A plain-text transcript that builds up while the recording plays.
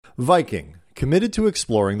Viking, committed to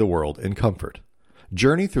exploring the world in comfort.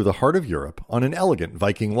 Journey through the heart of Europe on an elegant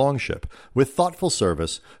Viking longship with thoughtful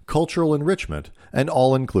service, cultural enrichment, and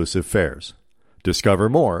all-inclusive fares. Discover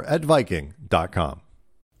more at Viking.com.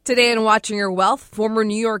 Today in Watching Your Wealth, former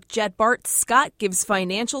New York Jet Bart Scott gives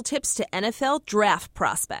financial tips to NFL draft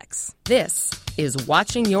prospects. This is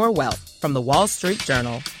Watching Your Wealth from the Wall Street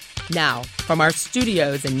Journal. Now, from our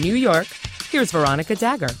studios in New York, here's Veronica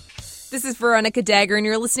Dagger. This is Veronica Dagger, and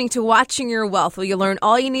you're listening to Watching Your Wealth, where you learn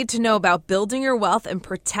all you need to know about building your wealth and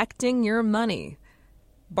protecting your money.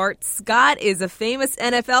 Bart Scott is a famous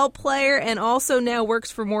NFL player and also now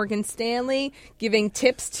works for Morgan Stanley, giving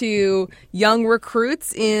tips to young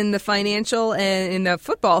recruits in the financial and in the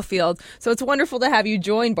football field. So it's wonderful to have you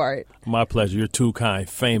join, Bart. My pleasure. You're too kind.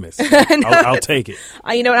 Famous. I'll take it.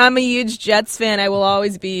 I'm a huge Jets fan. I will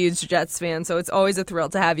always be a huge Jets fan, so it's always a thrill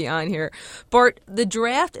to have you on here. Bart, the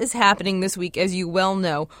draft is happening this week, as you well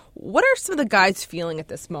know. What are some of the guys feeling at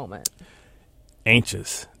this moment?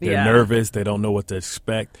 Anxious. They're nervous. They don't know what to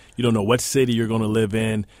expect. You don't know what city you're going to live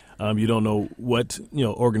in. You don't know what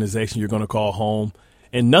organization you're going to call home,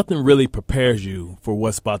 and nothing really prepares you for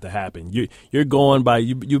what's about to happen. You're going by.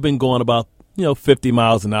 You've been going about 50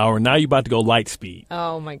 miles an hour. Now you're about to go light speed.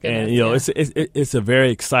 Oh my goodness! And it's a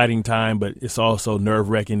very exciting time, but it's also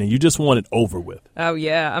nerve-wracking, and you just want it over with. Oh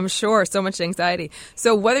yeah, I'm sure. So much anxiety.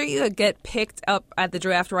 So whether you get picked up at the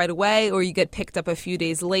draft right away or you get picked up a few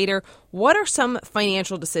days later, what are some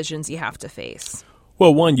financial decisions you have to face?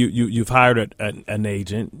 Well, one, you've hired an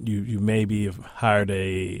agent. You maybe have hired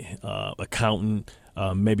a accountant,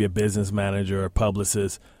 maybe a business manager or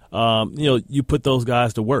publicist. You put those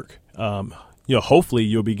guys to work. Hopefully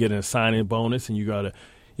you'll be getting a signing bonus, and you got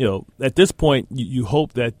to, at this point, you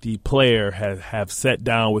hope that the player have sat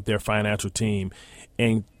down with their financial team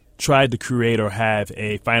and tried to create or have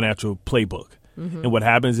a financial playbook. Mm-hmm. And what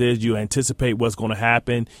happens is you anticipate what's going to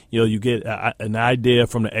happen. You get an idea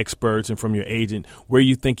from the experts and from your agent where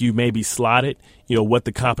you think you may be slotted, what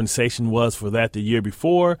the compensation was for that the year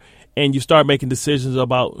before. And you start making decisions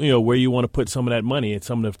about, where you want to put some of that money and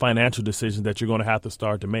some of the financial decisions that you're going to have to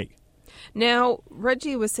start to make. Now,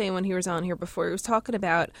 Reggie was saying when he was on here before, he was talking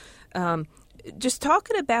about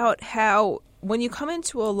how when you come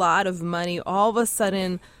into a lot of money, all of a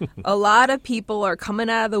sudden, a lot of people are coming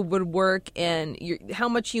out of the woodwork, and how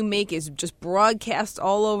much you make is just broadcast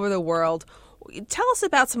all over the world. Tell us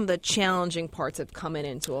about some of the challenging parts of coming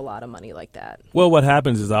into a lot of money like that. Well, what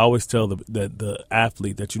happens is I always tell the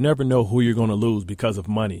athlete that you never know who you're going to lose because of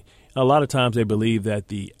money. A lot of times they believe that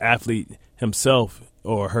the athlete himself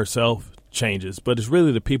or herself changes, but it's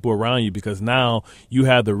really the people around you, because now you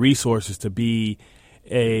have the resources to be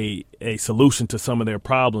a solution to some of their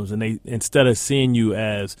problems. And they, instead of seeing you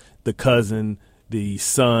as the cousin, the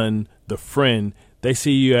son, the friend, they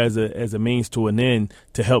see you as a means to an end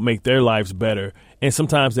to help make their lives better. And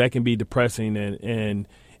sometimes that can be depressing, and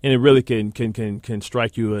it really can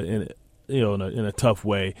strike you in a tough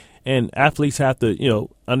way. And athletes have to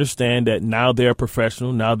understand that now they're a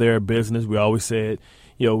professional, now they're a business. We always say it.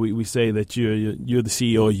 We say that you're the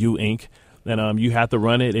CEO of You Inc. And you have to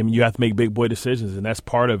run it, and you have to make big boy decisions, and that's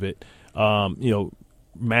part of it.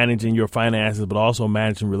 Managing your finances, but also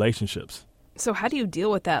managing relationships. So how do you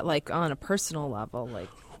deal with that, like on a personal level?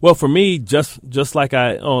 Well, for me, just like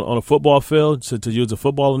on a football field, to use a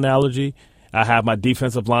football analogy, I have my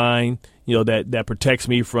defensive line, that protects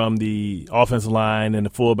me from the offensive line and the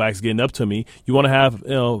fullbacks getting up to me. You want to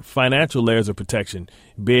have financial layers of protection,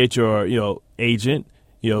 be it your agent,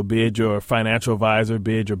 be it your financial advisor,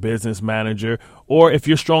 be it your business manager, or if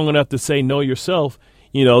you're strong enough to say no yourself,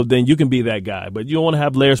 then you can be that guy. But you don't want to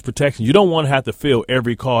have layers of protection. You don't want to have to fill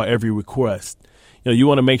every call, every request. You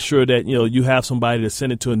want to make sure that, you have somebody to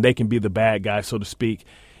send it to and they can be the bad guy, so to speak.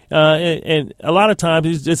 And a lot of times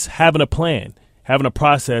it's just having a plan, having a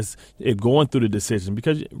process, going through the decision,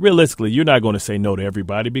 because realistically, you're not going to say no to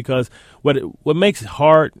everybody, because what makes it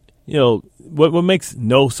hard, what makes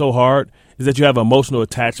no so hard is that you have emotional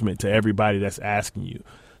attachment to everybody that's asking you.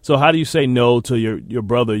 So how do you say no to your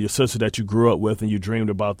brother, your sister that you grew up with and you dreamed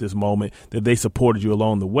about this moment, that they supported you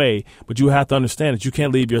along the way? But you have to understand that you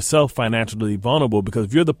can't leave yourself financially vulnerable, because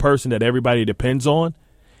if you're the person that everybody depends on,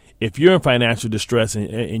 if you're in financial distress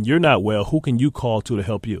and you're not well, who can you call to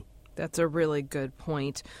help you? That's a really good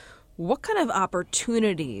point. What kind of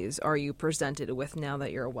opportunities are you presented with now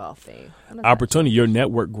that you're wealthy? Opportunity, your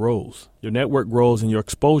network grows. Your network grows and your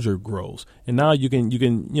exposure grows. And now you can,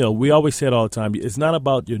 we always say it all the time, it's not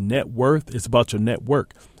about your net worth, it's about your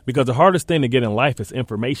network. Because the hardest thing to get in life is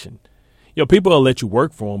information. People will let you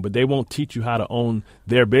work for them, but they won't teach you how to own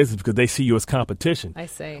their business because they see you as competition. I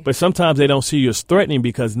see. But sometimes they don't see you as threatening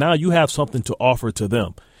because now you have something to offer to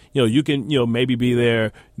them. You can, maybe be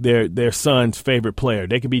their son's favorite player.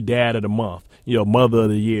 They could be dad of the month, mother of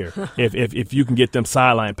the year. if you can get them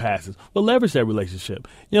sideline passes, well, leverage that relationship.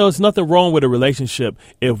 It's nothing wrong with a relationship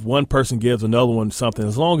if one person gives another one something,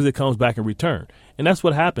 as long as it comes back in return. And that's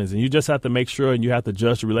what happens. And you just have to make sure and you have to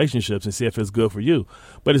judge the relationships and see if it's good for you.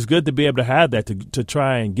 But it's good to be able to have that to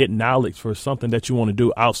try and get knowledge for something that you want to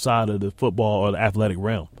do outside of the football or the athletic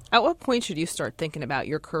realm. At what point should you start thinking about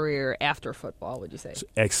your career after football, would you say?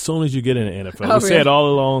 As soon as you get in the NFL. Oh, we said all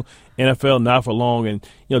along, NFL not for long. And,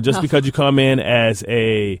 because you come in as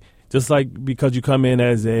because you come in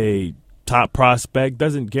as a top prospect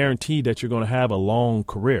doesn't guarantee that you're going to have a long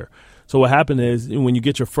career. So what happened is when you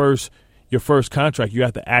get your first contract, you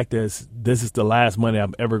have to act as this is the last money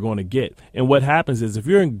I'm ever going to get. And what happens is if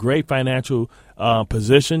you're in great financial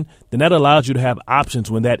position, then that allows you to have options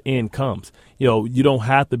when that end comes. You don't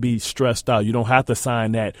have to be stressed out. You don't have to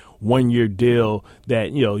sign that 1-year deal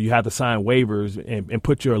that, you have to sign waivers and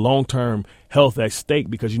put your long-term health at stake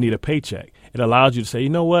because you need a paycheck. It allows you to say, you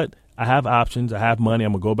know what? I have options. I have money.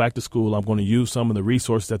 I'm going to go back to school. I'm going to use some of the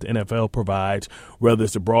resources that the NFL provides, whether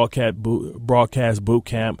it's the broadcast boot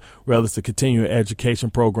camp, whether it's the continuing education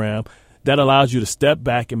program. That allows you to step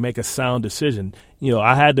back and make a sound decision.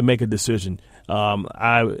 I had to make a decision.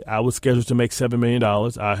 I was scheduled to make $7 million.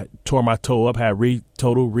 I tore my toe up, had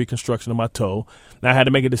total reconstruction of my toe. And I had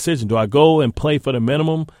to make a decision. Do I go and play for the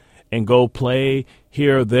minimum and go play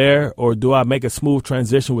here or there, or do I make a smooth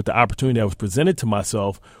transition with the opportunity that was presented to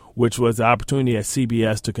myself, which was the opportunity at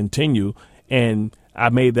CBS to continue? And I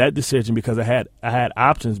made that decision because I had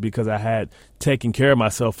options, because I had taken care of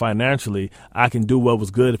myself financially. I can do what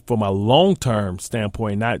was good for my long-term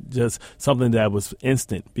standpoint, not just something that was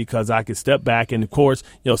instant, because I could step back. And, of course,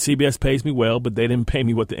 CBS pays me well, but they didn't pay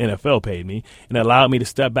me what the NFL paid me. And it allowed me to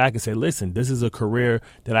step back and say, listen, this is a career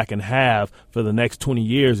that I can have for the next 20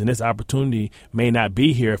 years, and this opportunity may not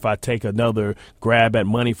be here if I take another grab at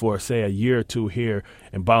money for, say, a year or two here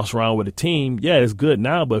and bounce around with a team. Yeah, it's good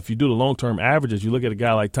now, but if you do the long-term averages, you look at a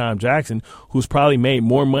guy like Tom Jackson, who's probably made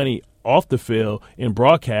more money off the field in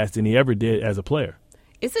broadcast than he ever did as a player.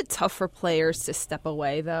 Is it tough for players to step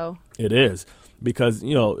away, though? It is, because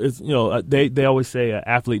they always say an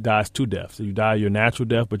athlete dies two deaths. So you die your natural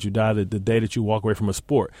death, but you die the day that you walk away from a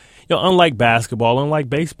sport. Unlike basketball, unlike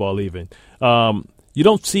baseball, even. You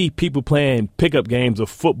don't see people playing pickup games of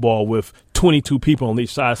football with 22 people on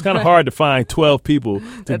each side. It's kind of hard to find 12 people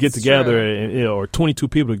to get together, or 22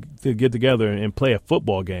 people to get together and play a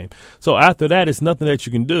football game. So after that, it's nothing that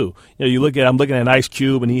you can do. I'm looking at Ice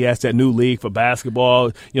Cube, and he has that new league for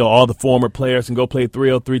basketball. All the former players can go play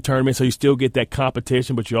 303 tournaments, so you still get that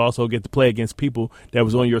competition, but you also get to play against people that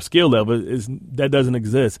was on your skill level. That doesn't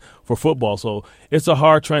exist for football. So it's a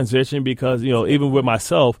hard transition because, even with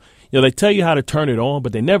myself, they tell you how to turn it on,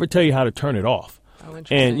 but they never tell you how to turn it off. Oh,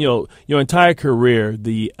 and, your entire career,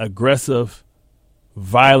 the aggressive,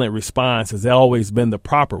 violent response has always been the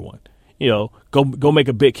proper one. Go make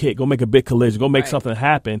a big hit, go make a big collision, go make something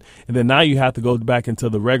happen. And then now you have to go back into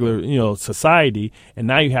the regular, society. And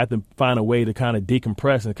now you have to find a way to kind of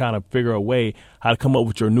decompress and kind of figure a way how to come up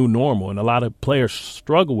with your new normal. And a lot of players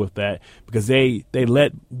struggle with that because they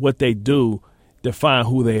let what they do define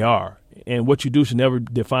who they are. And what you do should never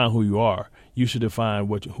define who you are. You should define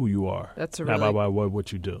who you are. That's not by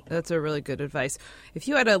what you do. That's a really good advice. If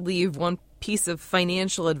you had to leave one piece of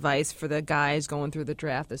financial advice for the guys going through the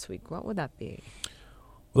draft this week, what would that be?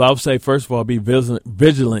 Well, I would say, first of all, be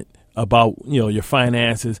vigilant about your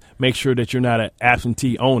finances. Make sure that you're not an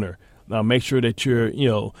absentee owner. Make sure that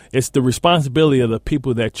it's the responsibility of the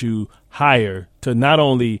people that you hire to not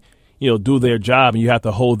only do their job, and you have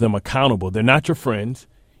to hold them accountable. They're not your friends.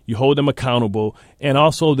 You hold them accountable. And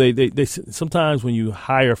also they sometimes when you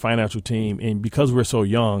hire a financial team, and because we're so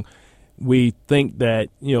young, we think that,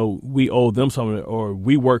 we owe them something or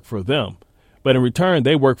we work for them. But in return,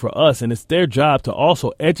 they work for us, and it's their job to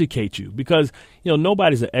also educate you because,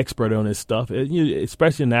 nobody's an expert on this stuff,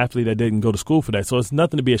 especially an athlete that didn't go to school for that. So it's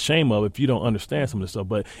nothing to be ashamed of if you don't understand some of this stuff.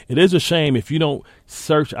 But it is a shame if you don't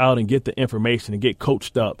search out and get the information and get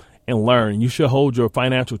coached up and learn. You should hold your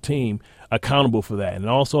financial team accountable for that, and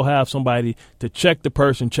also have somebody to check the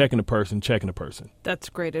person, checking the person. That's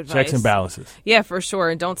great advice. Checks and balances. Yeah, for sure.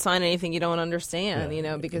 And don't sign anything you don't understand,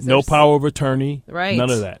 because no power of attorney. Right.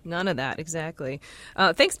 None of that. None of that. Exactly.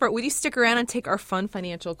 Thanks, Bart. Would you stick around and take our fun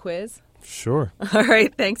financial quiz? Sure. All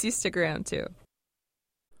right. Thanks. You stick around too.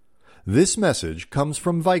 This message comes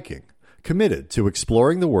from Viking, committed to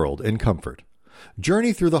exploring the world in comfort.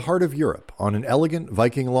 Journey through the heart of Europe on an elegant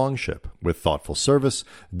Viking longship with thoughtful service,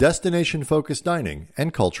 destination-focused dining,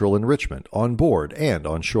 and cultural enrichment on board and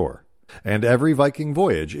on shore. And every Viking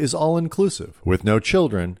voyage is all-inclusive with no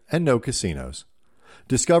children and no casinos.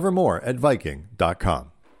 Discover more at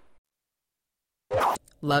Viking.com.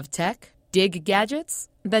 Love tech? Dig gadgets?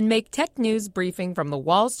 Then make Tech News Briefing from the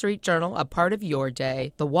Wall Street Journal a part of your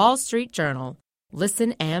day. The Wall Street Journal.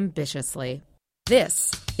 Listen ambitiously.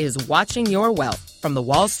 This is Watching Your Wealth from the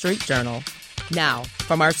Wall Street Journal. Now,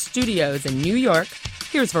 from our studios in New York,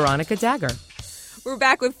 here's Veronica Dagger. We're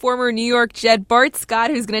back with former New York Jet Bart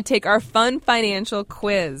Scott, who's going to take our fun financial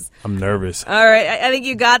quiz. I'm nervous. All right, I think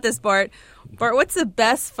you got this, Bart. Bart, what's the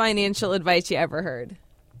best financial advice you ever heard?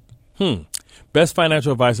 Best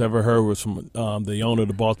financial advice I ever heard was from the owner of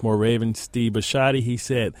the Baltimore Ravens, Steve Bisciotti. He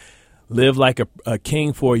said, live like a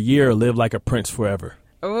king for a year or live like a prince forever.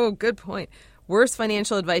 Oh, good point. Worst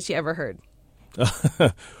financial advice you ever heard?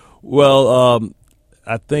 Well,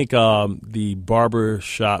 I think the barber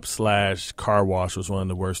shop / car wash was one of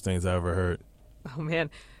the worst things I ever heard. Oh, man.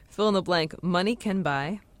 Fill in the blank. Money can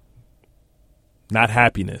buy. Not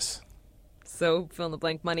happiness. So, fill in the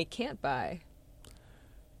blank. Money can't buy.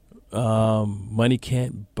 Money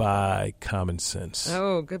can't buy common sense.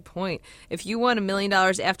 Oh, good point. If you won $1 million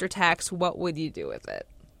after tax, what would you do with it?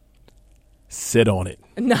 Sit on it.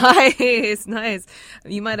 Nice, nice.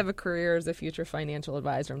 You might have a career as a future financial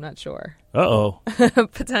advisor. I'm not sure. Uh-oh.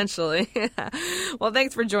 Potentially. Well,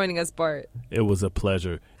 thanks for joining us, Bart. It was a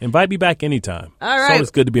pleasure. Invite me back anytime. All right. It's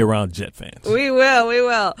always good to be around Jet fans. We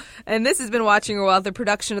will. And this has been Watching Your Wealth, a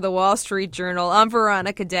production of the Wall Street Journal. I'm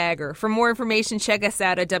Veronica Dagger. For more information, check us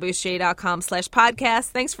out at WSJ.com/podcast.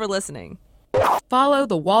 Thanks for listening. Follow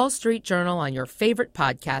the Wall Street Journal on your favorite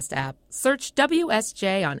podcast app. Search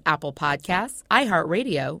WSJ on Apple Podcasts,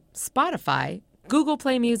 iHeartRadio, Spotify, Google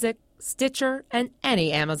Play Music, Stitcher, and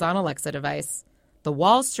any Amazon Alexa device. The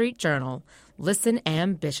Wall Street Journal. Listen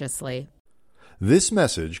ambitiously. This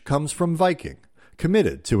message comes from Viking,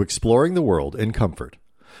 committed to exploring the world in comfort.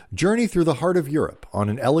 Journey through the heart of Europe on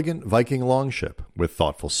an elegant Viking longship with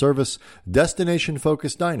thoughtful service,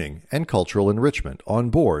 destination-focused dining, and cultural enrichment on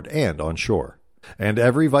board and on shore. And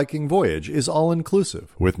every Viking voyage is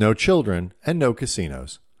all-inclusive with no children and no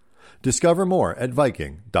casinos. Discover more at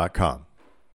Viking.com.